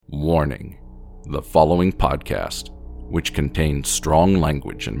Warning: the following podcast, which contains strong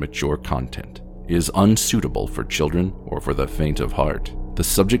language and mature content, is unsuitable for children or for the faint of heart. The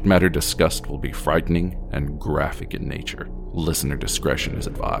subject matter discussed will be frightening and graphic in nature. Listener discretion is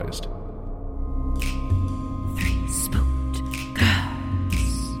advised. Three spooked girls.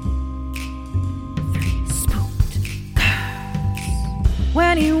 Three spooked girls.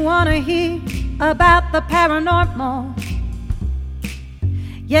 When you wanna hear about the paranormal,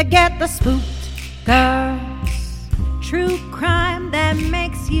 you get the spooked girls. True crime that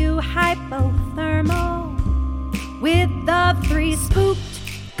makes you hypothermal. With the three spooked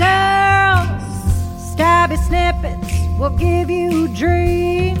girls. Stabby snippets will give you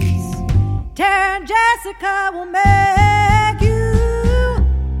dreams. Tara and Jessica will make you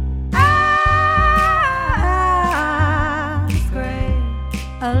scream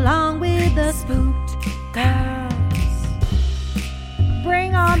along with the spooked girls.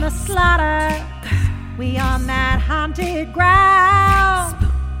 Bring on the slaughter. We on that haunted ground.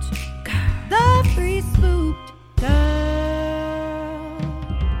 Spooked girls. The three spooked girls.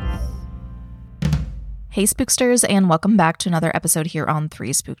 Hey Spooksters, and welcome back to another episode here on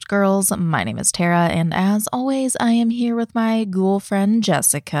Three Spooked Girls. My name is Tara, and as always, I am here with my ghoul friend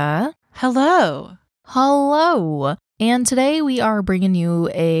Jessica. Hello. Hello. And today we are bringing you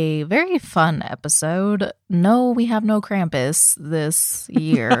a very fun episode. No, we have no Krampus this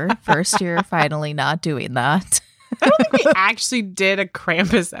year. First year finally not doing that. I don't think we actually did a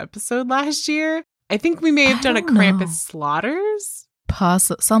Krampus episode last year. I think we may have done a Krampus Slaughters.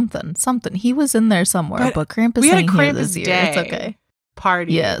 Something. He was in there somewhere, but Krampus we had a ain't Krampus here this year. Day it's okay.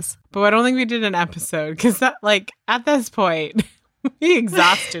 Party. Yes. But I don't think we did an episode because that, at this point, we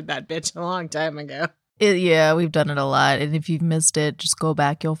exhausted that bitch a long time ago. Yeah, we've done it a lot. And if you've missed it, just go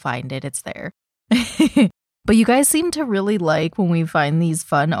back. You'll find it. It's there. But you guys seem to really like when we find these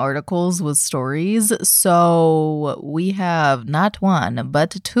fun articles with stories. So we have not one,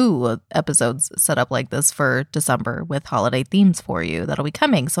 but two episodes set up like this for December with holiday themes for you that'll be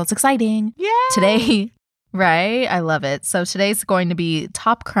coming. So it's exciting. Yeah. Today, right? I love it. So today's going to be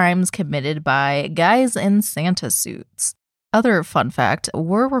top crimes committed by guys in Santa suits. Other fun fact,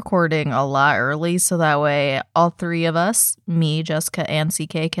 we're recording a lot early so that way all three of us, me, Jessica, and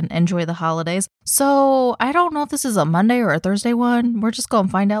CK, can enjoy the holidays. So I don't know if this is a Monday or a Thursday one. We're just going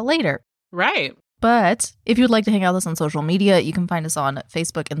to find out later. Right. But if you'd like to hang out with us on social media, you can find us on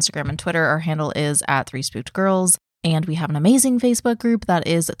Facebook, Instagram, and Twitter. Our handle is @3spookedgirls. And we have an amazing Facebook group that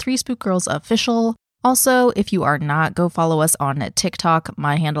is 3 Spooked Girls Official. Also, if you are not, go follow us on TikTok.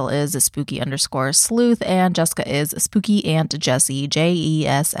 My handle is spooky_sleuth, and Jessica is Spooky Aunt Jessie, JESSY.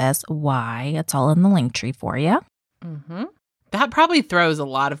 It's all in the link tree for you. Mm-hmm. That probably throws a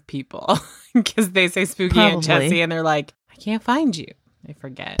lot of people because they say Spooky Aunt Jessie and they're like, I can't find you. They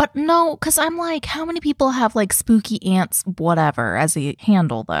forget. But no, because I'm like, how many people have Spooky Aunts whatever as a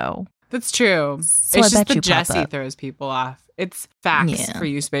handle, though? That's true. So it's I just bet the Jessie throws people off. It's facts for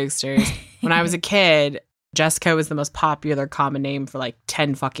you spooksters. When I was a kid, Jessica was the most popular common name for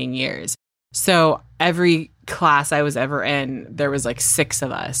 10 fucking years. So every class I was ever in, there was 6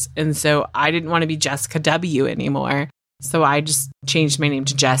 of us. And so I didn't want to be Jessica W anymore. So I just changed my name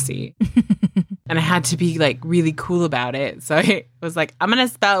to Jessie. And I had to be really cool about it. So I was like, I'm going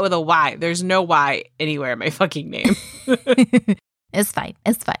to spell it with a Y. There's no Y anywhere in my fucking name. It's fine.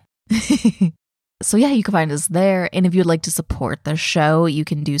 It's fine. So yeah, you can find us there. And if you'd like to support the show, you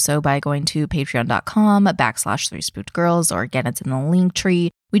can do so by going to patreon.com/3spookedgirls, or again, it's in the link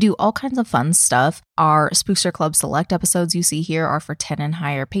tree. We do all kinds of fun stuff. Our Spookster Club Select episodes you see here are for 10 and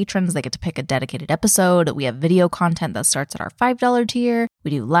higher patrons. They get to pick a dedicated episode. We have video content that starts at our $5 tier.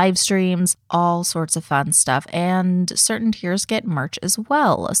 We do live streams, all sorts of fun stuff. And certain tiers get merch as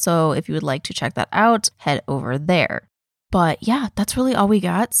well. So if you would like to check that out, head over there. But yeah, that's really all we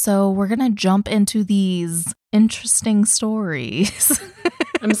got. So we're going to jump into these interesting stories.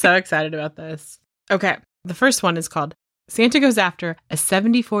 I'm so excited about this. Okay. The first one is called Santa Goes After a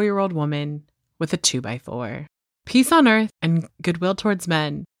 74-year-old Woman with a 2x4. Peace on earth and goodwill towards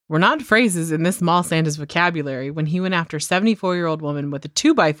men were not phrases in this small Santa's vocabulary when he went after a 74-year-old woman with a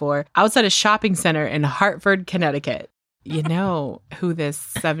 2x4 outside a shopping center in Hartford, Connecticut. You know who this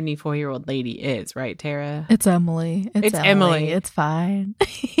 74-year-old lady is, right, Tara? It's Emily. It's Emily. It's fine.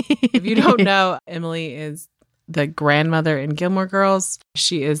 If you don't know, Emily is the grandmother in Gilmore Girls.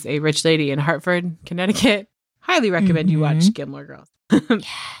 She is a rich lady in Hartford, Connecticut. Highly recommend you watch Gilmore Girls.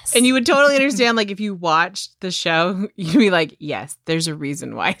 Yes. And you would totally understand, if you watched the show, you'd be like, yes, there's a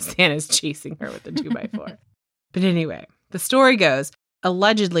reason why Santa's chasing her with a 2x4. But anyway, the story goes,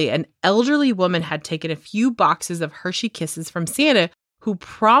 allegedly, an elderly woman had taken a few boxes of Hershey Kisses from Santa who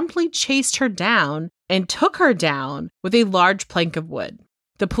promptly chased her down and took her down with a large plank of wood.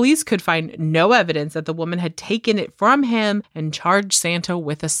 The police could find no evidence that the woman had taken it from him and charged Santa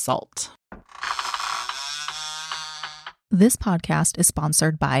with assault. This podcast is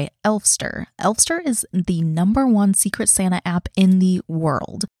sponsored by Elfster. Elfster is the #1 Secret Santa app in the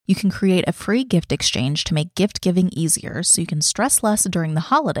world. You can create a free gift exchange to make gift giving easier so you can stress less during the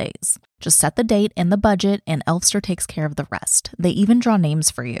holidays. Just set the date and the budget, and Elfster takes care of the rest. They even draw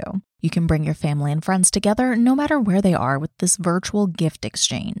names for you. You can bring your family and friends together no matter where they are with this virtual gift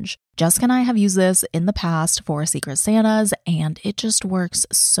exchange. Jessica and I have used this in the past for Secret Santas, and it just works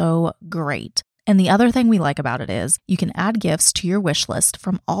so great. And the other thing we like about it is you can add gifts to your wish list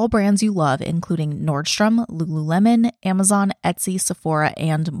from all brands you love, including Nordstrom, Lululemon, Amazon, Etsy, Sephora,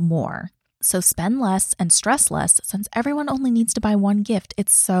 and more. So spend less and stress less since everyone only needs to buy one gift.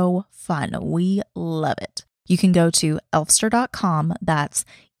 It's so fun. We love it. You can go to elfster.com, that's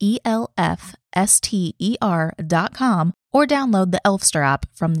ELFSTER.com, or download the Elfster app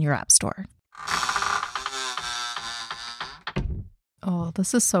from your app store. Oh,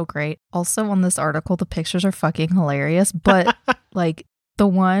 this is so great. Also on this article, the pictures are fucking hilarious, but like the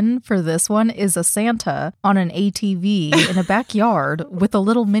one for this one is a Santa on an ATV in a backyard with a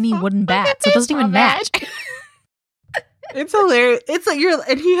little mini wooden bat. So it doesn't even match. It's hilarious. It's like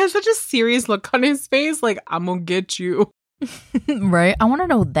and he has such a serious look on his face, like, I'm gonna get you. Right? I want to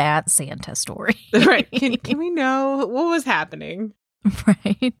know that Santa story. Right. Can we know what was happening?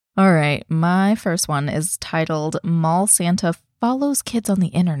 Right. All right. My first one is titled Mall Santa Follows Kids on the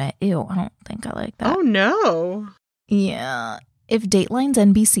Internet. Ew, I don't think I like that. Oh, no. Yeah. If Dateline's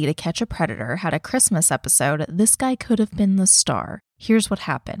NBC To Catch a Predator had a Christmas episode, this guy could have been the star. Here's what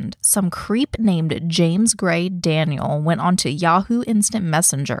happened. Some creep named James Gray Daniel went onto Yahoo Instant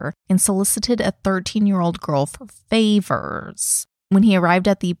Messenger and solicited a 13-year-old girl for favors. When he arrived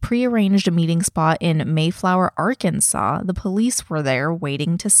at the prearranged meeting spot in Mayflower, Arkansas, the police were there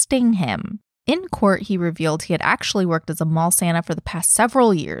waiting to sting him. In court, he revealed he had actually worked as a mall Santa for the past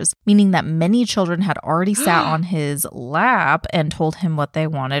several years, meaning that many children had already sat on his lap and told him what they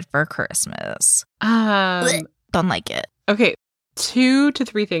wanted for Christmas. Don't like it. Okay, 2 to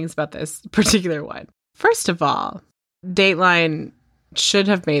 3 things about this particular one. First of all, Dateline should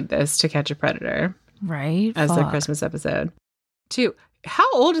have made this To Catch a Predator. Right? As their Christmas episode. 2,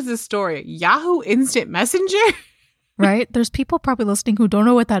 how old is this story? Yahoo Instant Messenger? Right? There's people probably listening who don't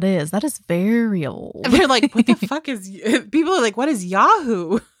know what that is. That is very old. They're like, what the fuck is... People are like, what is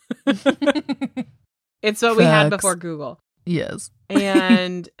Yahoo? It's what we had before Google. Yes.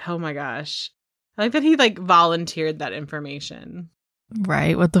 And, oh my gosh. I like that he volunteered that information.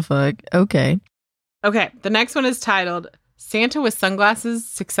 Right? What the fuck? Okay. Okay. The next one is titled, Santa with Sunglasses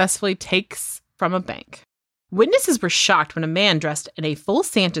Successfully Takes from a Bank. Witnesses were shocked when a man dressed in a full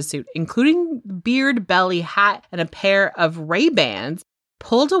Santa suit, including beard, belly, hat, and a pair of Ray-Bans,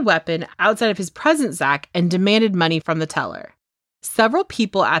 pulled a weapon outside of his present sack and demanded money from the teller. Several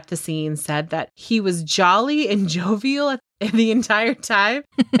people at the scene said that he was jolly and jovial the entire time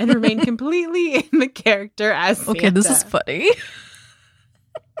and remained completely in the character as Santa. Okay, this is funny.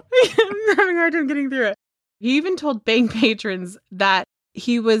 I'm having a hard time getting through it. He even told bank patrons that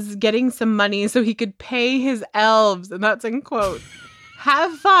he was getting some money so he could pay his elves, and that's in quote.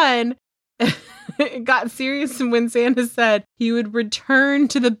 Have fun. It got serious when Santa said he would return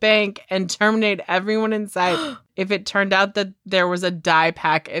to the bank and terminate everyone in sight if it turned out that there was a dye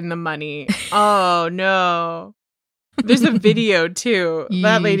pack in the money. Oh, no. There's a video, too.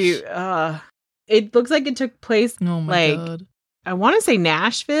 That lady, it looks like it took place, God. I want to say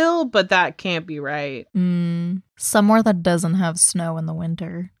Nashville, but that can't be right. Somewhere that doesn't have snow in the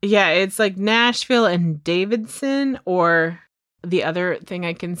winter. Yeah, it's like Nashville and Davidson, or the other thing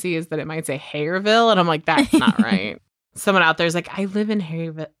I can see is that it might say Hayreville, and I'm like, that's not right. Someone out there is like, I live in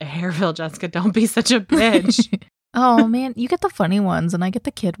Hayreville, Jessica, don't be such a bitch. Oh, man, you get the funny ones, and I get the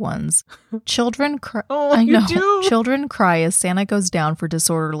kid ones. Children cry. Oh, I know. Do? Children cry as Santa goes down for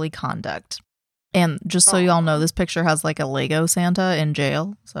disorderly conduct. And just so y'all know, this picture has a Lego Santa in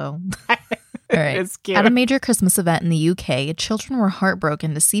jail. So, all right. It's cute. At a major Christmas event in the UK, children were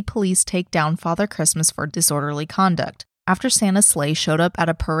heartbroken to see police take down Father Christmas for disorderly conduct. After Santa's sleigh showed up at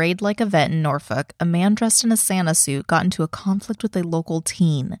a parade-like event in Norfolk, a man dressed in a Santa suit got into a conflict with a local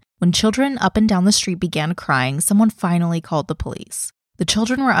teen. When children up and down the street began crying, someone finally called the police. The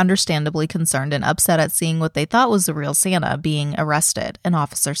children were understandably concerned and upset at seeing what they thought was the real Santa being arrested, an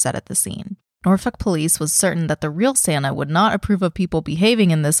officer said at the scene. Norfolk police was certain that the real Santa would not approve of people behaving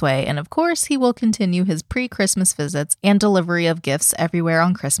in this way, and of course he will continue his pre-Christmas visits and delivery of gifts everywhere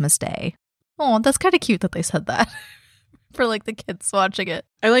on Christmas Day. Oh, that's kind of cute that they said that. for like the kids watching it.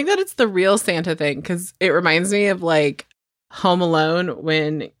 I like that it's the real Santa thing because it reminds me of like Home Alone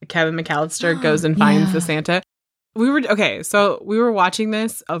when Kevin McAllister goes and finds the Santa. We were watching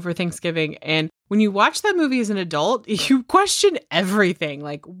this over Thanksgiving, and when you watch that movie as an adult, you question everything.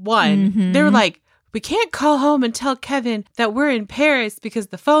 Like, one, they were like, we can't call home and tell Kevin that we're in Paris because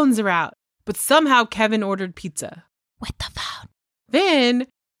the phones are out. But somehow Kevin ordered pizza. With the phone. Then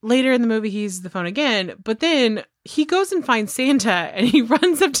later in the movie, he uses the phone again. But then he goes and finds Santa, and he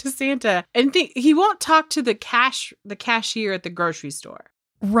runs up to Santa, and he won't talk to the cashier at the grocery store.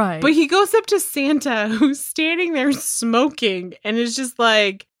 Right. But he goes up to Santa, who's standing there smoking, and is just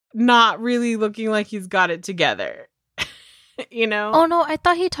like not really looking like he's got it together. You know? Oh, no, I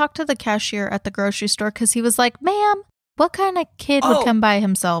thought he talked to the cashier at the grocery store because he was like, ma'am, what kind of kid would come by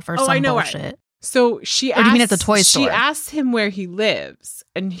himself or some bullshit? Right. So she asked, do you mean at the toy store? She asks him where he lives,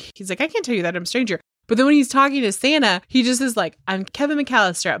 and he's like, I can't tell you that, I'm a stranger. But then when he's talking to Santa, he just is like, I'm Kevin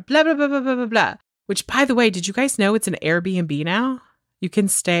McAllister, blah, blah, blah, blah, blah, blah, blah. Which, by the way, did you guys know it's an Airbnb now? You can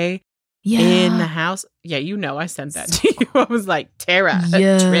stay in the house. Yeah, you know, I sent that to you. I was like, Tara,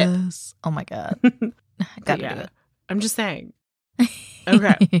 trip. Oh my God. I gotta do it. I'm just saying.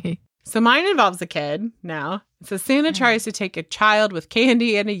 Okay. So mine involves a kid now. It says Santa tries to take a child with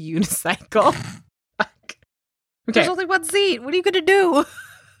candy and a unicycle. Okay. There's only one seat. What are you going to do?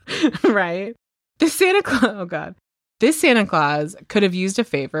 Right. This Santa Claus could have used a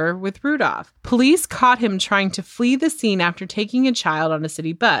favor with Rudolph. Police caught him trying to flee the scene after taking a child on a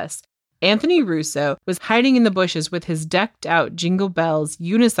city bus. Anthony Russo was hiding in the bushes with his decked out Jingle Bells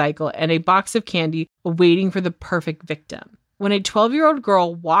unicycle and a box of candy waiting for the perfect victim. When a 12-year-old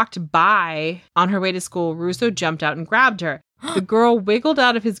girl walked by on her way to school, Russo jumped out and grabbed her. The girl wiggled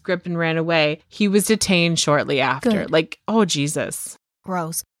out of his grip and ran away. He was detained shortly after. Good. Like, oh, Jesus.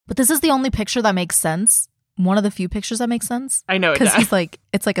 Gross. But this is the only picture that makes sense. One of the few pictures that makes sense. I know it does. Because he's like,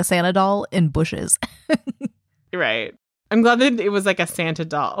 it's like a Santa doll in bushes. Right. I'm glad that it was like a Santa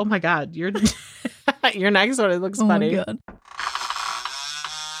doll. Oh my God. Your next one, it looks funny. My God.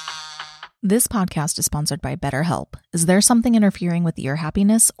 This podcast is sponsored by BetterHelp. Is there something interfering with your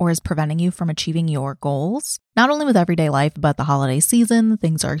happiness or is preventing you from achieving your goals? Not only with everyday life, but the holiday season,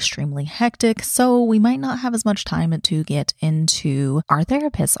 things are extremely hectic, so we might not have as much time to get into our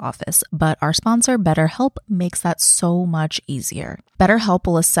therapist's office, but our sponsor, BetterHelp, makes that so much easier. BetterHelp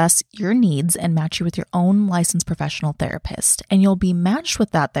will assess your needs and match you with your own licensed professional therapist, and you'll be matched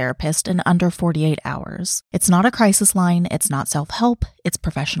with that therapist in under 48 hours. It's not a crisis line, it's not self-help, it's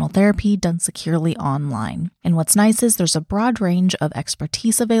professional therapy done securely online. And what's nice is there's a broad range of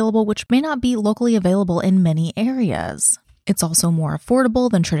expertise available, which may not be locally available in many areas. It's also more affordable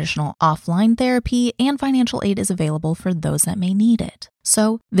than traditional offline therapy, and financial aid is available for those that may need it.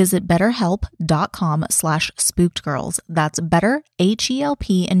 So visit betterhelp.com/spookedgirls. That's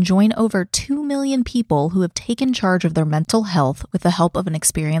BetterHelp, and join over 2 million people who have taken charge of their mental health with the help of an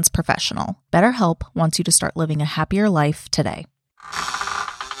experienced professional. BetterHelp wants you to start living a happier life today.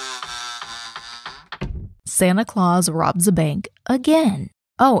 Santa Claus robs a bank again.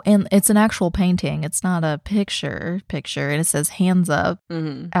 Oh, and it's an actual painting. It's not a picture, and it says hands up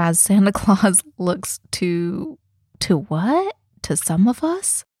as Santa Claus looks to what? To some of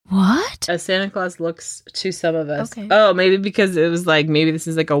us? What? As Santa Claus looks to some of us. Okay. Oh, maybe because it was like, maybe this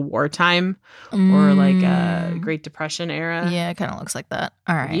is like a wartime or like a Great Depression era. Yeah, it kind of looks like that.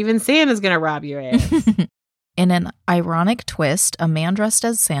 All right. Even Santa's going to rob your ass. In an ironic twist, a man dressed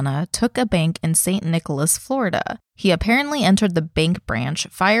as Santa took a bank in St. Nicholas, Florida. He apparently entered the bank branch,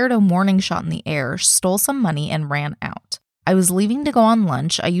 fired a warning shot in the air, stole some money, and ran out. I was leaving to go on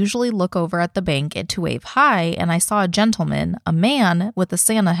lunch. I usually look over at the bank to wave hi, and I saw a gentleman, a man with a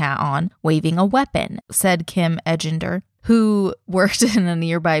Santa hat on, waving a weapon, said Kim Edgender, who worked in a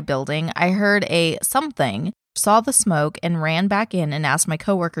nearby building. I heard a something, saw the smoke, and ran back in and asked my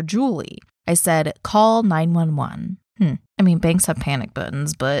coworker, Julie. I said, call 911. I mean, banks have panic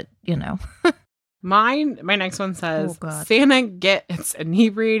buttons, but, you know. My next one says, Santa gets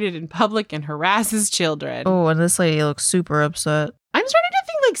inebriated in public and harasses children. Oh, and this lady looks super upset. I'm starting to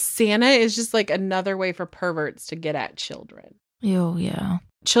think like Santa is just like another way for perverts to get at children. Oh, yeah.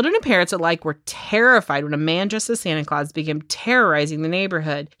 Children and parents alike were terrified when a man dressed as Santa Claus began terrorizing the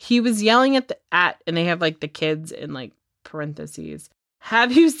neighborhood. He was yelling and they have like the kids in like parentheses.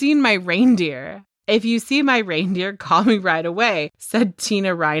 Have you seen my reindeer? If you see my reindeer, call me right away, said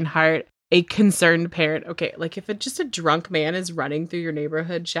Tina Reinhardt, a concerned parent. Okay, like if just a drunk man is running through your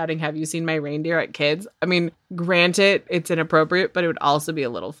neighborhood shouting, have you seen my reindeer at kids? I mean, granted, it's inappropriate, but it would also be a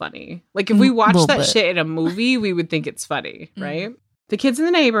little funny. Like if we watched that shit in a movie, we would think it's funny, right? The kids in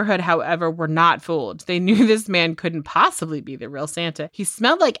the neighborhood, however, were not fooled. They knew this man couldn't possibly be the real Santa. He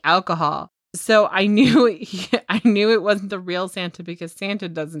smelled like alcohol. So I knew it wasn't the real Santa because Santa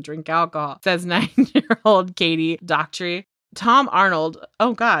doesn't drink alcohol, says 9-year-old Katie Doctry. Tom Arnold,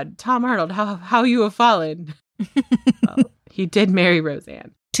 oh God, Tom Arnold, how you have fallen. Well, he did marry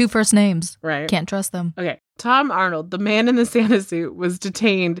Roseanne. 2 first names. Right. Can't trust them. Okay. Tom Arnold, the man in the Santa suit, was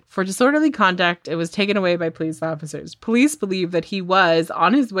detained for disorderly conduct and was taken away by police officers. Police believe that he was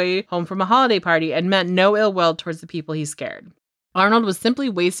on his way home from a holiday party and meant no ill will towards the people he scared. Arnold was simply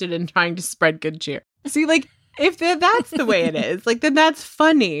wasted in trying to spread good cheer. See, like, if that's the way it is, like, then that's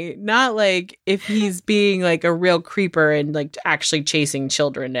funny. Not like if he's being like a real creeper and like actually chasing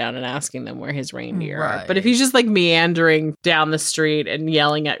children down and asking them where his reindeer are. But if he's just like meandering down the street and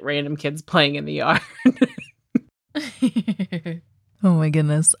yelling at random kids playing in the yard. Oh my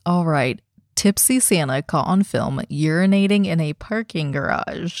goodness. All right. Tipsy Santa caught on film urinating in a parking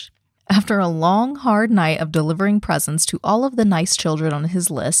garage. After a long, hard night of delivering presents to all of the nice children on his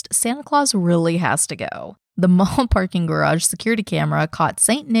list, Santa Claus really has to go. The mall parking garage security camera caught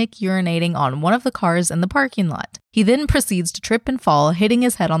St. Nick urinating on one of the cars in the parking lot. He then proceeds to trip and fall, hitting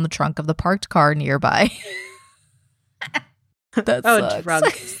his head on the trunk of the parked car nearby. That sucks.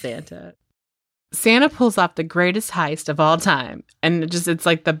 Drunk Santa. Santa pulls off the greatest heist of all time. And it's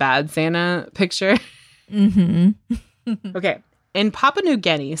like the bad Santa picture. Mm-hmm. Okay. In Papua New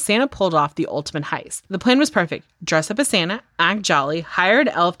Guinea, Santa pulled off the ultimate heist. The plan was perfect. Dress up as Santa, act jolly, hire an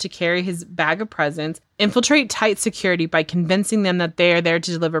elf to carry his bag of presents, infiltrate tight security by convincing them that they are there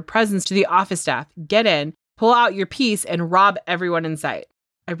to deliver presents to the office staff, get in, pull out your piece, and rob everyone in sight.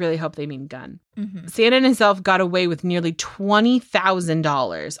 I really hope they mean gun. Mm-hmm. Santa and himself got away with nearly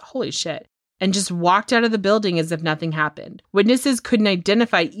 $20,000. Holy shit. And just walked out of the building as if nothing happened. Witnesses couldn't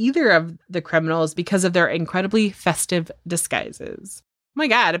identify either of the criminals because of their incredibly festive disguises. Oh my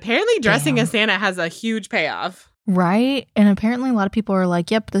God, apparently dressing as Santa has a huge payoff. Right? And apparently a lot of people are like,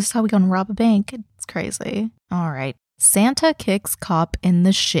 yep, this is how we gonna rob a bank. It's crazy. All right. Santa kicks cop in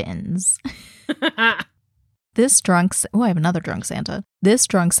the shins. I have another drunk Santa. This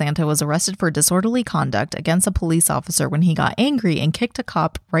drunk Santa was arrested for disorderly conduct against a police officer when he got angry and kicked a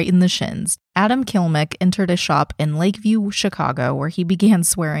cop right in the shins. Adam Kilmick entered a shop in Lakeview, Chicago, where he began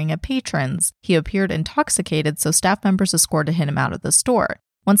swearing at patrons. He appeared intoxicated, so staff members escorted him out of the store.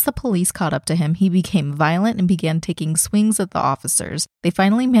 Once the police caught up to him, he became violent and began taking swings at the officers. They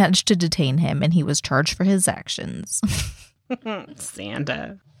finally managed to detain him, and he was charged for his actions.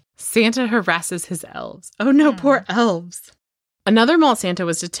 Santa harasses his elves. Oh no, poor elves. Another mall Santa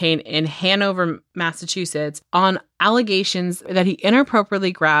was detained in Hanover, Massachusetts on allegations that he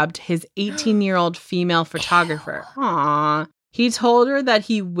inappropriately grabbed his 18-year-old female photographer. Aww. He told her that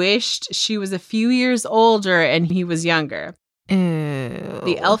he wished she was a few years older and he was younger. Ew.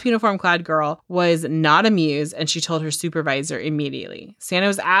 The elf uniform-clad girl was not amused, and she told her supervisor immediately. Santa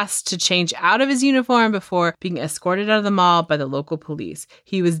was asked to change out of his uniform before being escorted out of the mall by the local police.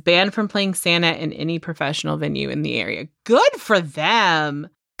 He was banned from playing Santa in any professional venue in the area. Good for them.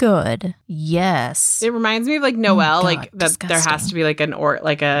 Good. Yes. It reminds me of like Noelle, like that disgusting. There has to be like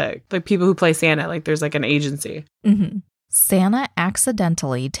like people who play Santa, like there's like an agency. Mm-hmm. Santa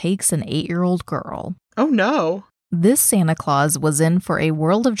accidentally takes an 8-year-old girl. Oh no. This Santa Claus was in for a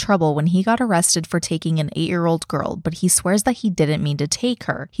world of trouble when he got arrested for taking an 8-year-old girl, but he swears that he didn't mean to take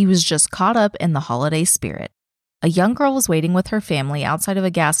her. He was just caught up in the holiday spirit. A young girl was waiting with her family outside of a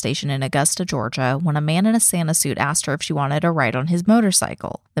gas station in Augusta, Georgia, when a man in a Santa suit asked her if she wanted a ride on his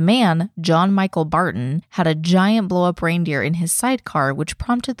motorcycle. The man, John Michael Barton, had a giant blow-up reindeer in his sidecar, which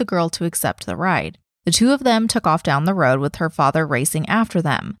prompted the girl to accept the ride. The two of them took off down the road with her father racing after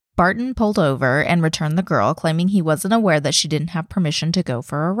them. Barton pulled over and returned the girl, claiming he wasn't aware that she didn't have permission to go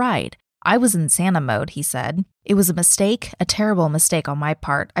for a ride. I was in Santa mode, he said. It was a mistake, a terrible mistake on my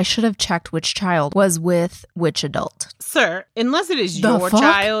part. I should have checked which child was with which adult. Sir, unless it is your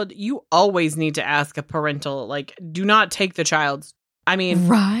child, you always need to ask a parental, do not take the child's. I mean,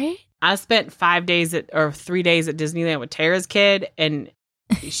 right? I spent 3 days at Disneyland with Tara's kid, and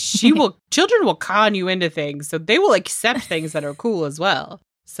children will con you into things, so they will accept things that are cool as well.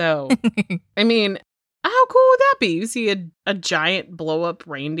 So, I mean, how cool would that be? You see a giant blow-up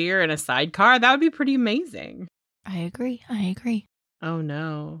reindeer in a sidecar? That would be pretty amazing. I agree. Oh,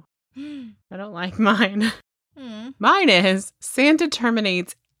 no. I don't like mine. Mine is Santa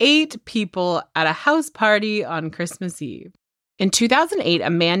terminates 8 people at a house party on Christmas Eve. In 2008, a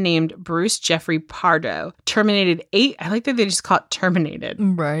man named Bruce Jeffrey Pardo terminated 8. I like that they just call it terminated.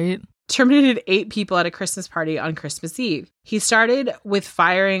 Right. terminated 8 people at a Christmas party on Christmas Eve. He started with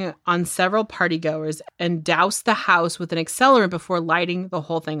firing on several partygoers and doused the house with an accelerant before lighting the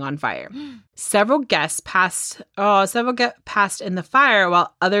whole thing on fire. Several guests passed in the fire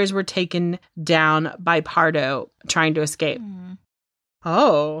while others were taken down by Pardo trying to escape.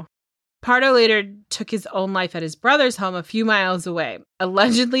 Oh. Pardo later took his own life at his brother's home a few miles away.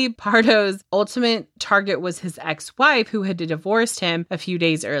 Allegedly, Pardo's ultimate target was his ex-wife, who had divorced him a few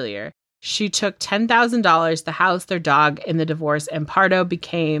days earlier. She took $10,000, the house, their dog in the divorce, and Pardo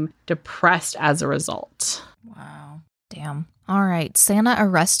became depressed as a result. Wow. Damn. All right. Santa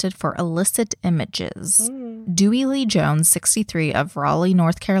arrested for illicit images. Dewey Lee Jones, 63, of Raleigh,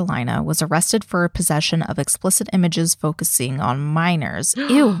 North Carolina, was arrested for possession of explicit images focusing on minors.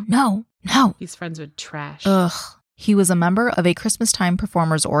 Ew, no. He's friends with trash. Ugh. He was a member of a Christmas-time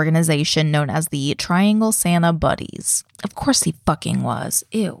performers organization known as the Triangle Santa Buddies. Of course he fucking was.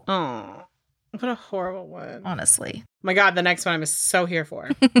 Ew. Oh, what a horrible one. Honestly. Oh my God, the next one I'm so here for.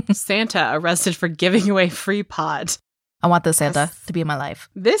 Santa arrested for giving away free pot. I want this Santa to be in my life.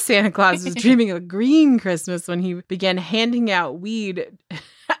 This Santa Claus was dreaming of a green Christmas when he began handing out weed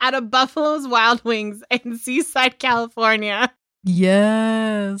at a Buffalo's Wild Wings in Seaside, California.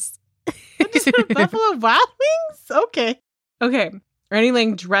 Yes. Buffalo Wild Wings? Okay. Randy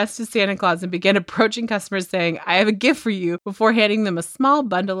Lang dressed as Santa Claus and began approaching customers saying, "I have a gift for you," before handing them a small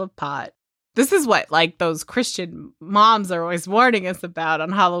bundle of pot. This is what, like, those Christian moms are always warning us about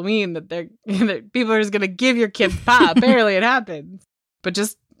on Halloween, that people are just going to give your kids pot. Apparently it happens, but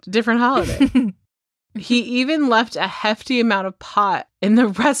just a different holiday. He even left a hefty amount of pot in the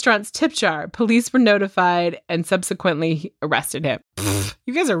restaurant's tip jar. Police were notified and subsequently arrested him.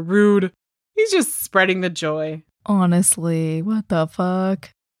 You guys are rude. He's just spreading the joy. Honestly, what the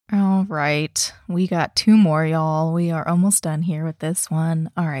fuck? All right. We got 2 more, y'all. We are almost done here with this one.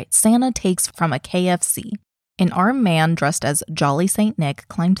 All right. Santa takes from a KFC. An armed man dressed as Jolly St. Nick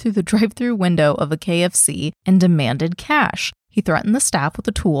climbed through the drive-thru window of a KFC and demanded cash. He threatened the staff with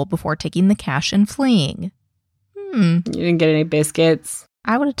a tool before taking the cash and fleeing. You didn't get any biscuits?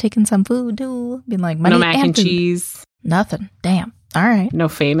 I would have taken some food, too. Been like, money no mac and food. Cheese? Nothing. Damn. All right. No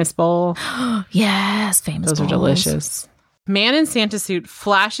Famous Bowl? Yes, Famous Bowls. Those are delicious. Man in Santa suit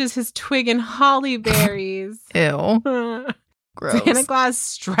flashes his twig and holly berries. Ew. Gross. Santa Claus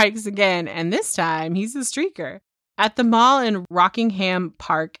strikes again, and this time he's a streaker. At the mall in Rockingham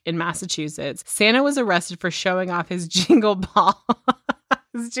Park in Massachusetts, Santa was arrested for showing off his jingle bell.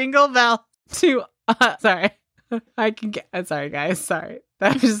 To, sorry. Sorry, guys. Sorry.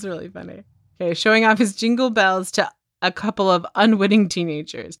 That was just really funny. Okay, showing off his jingle bells to a couple of unwitting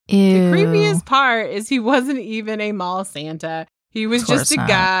teenagers. Ew. The creepiest part is he wasn't even a mall Santa. He was just a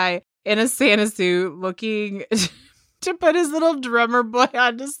guy in a Santa suit looking to put his little drummer boy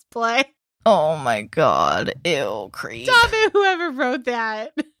on display. Oh my God. Ew, creep. Stop it, whoever wrote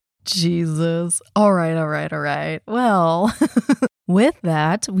that. Jesus. All right. Well, with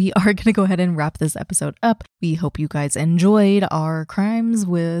that, we are going to go ahead and wrap this episode up. We hope you guys enjoyed our crimes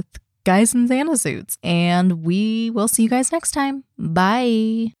with guys in Santa suits, and we will see you guys next time.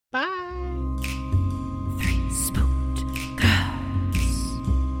 Bye. Bye.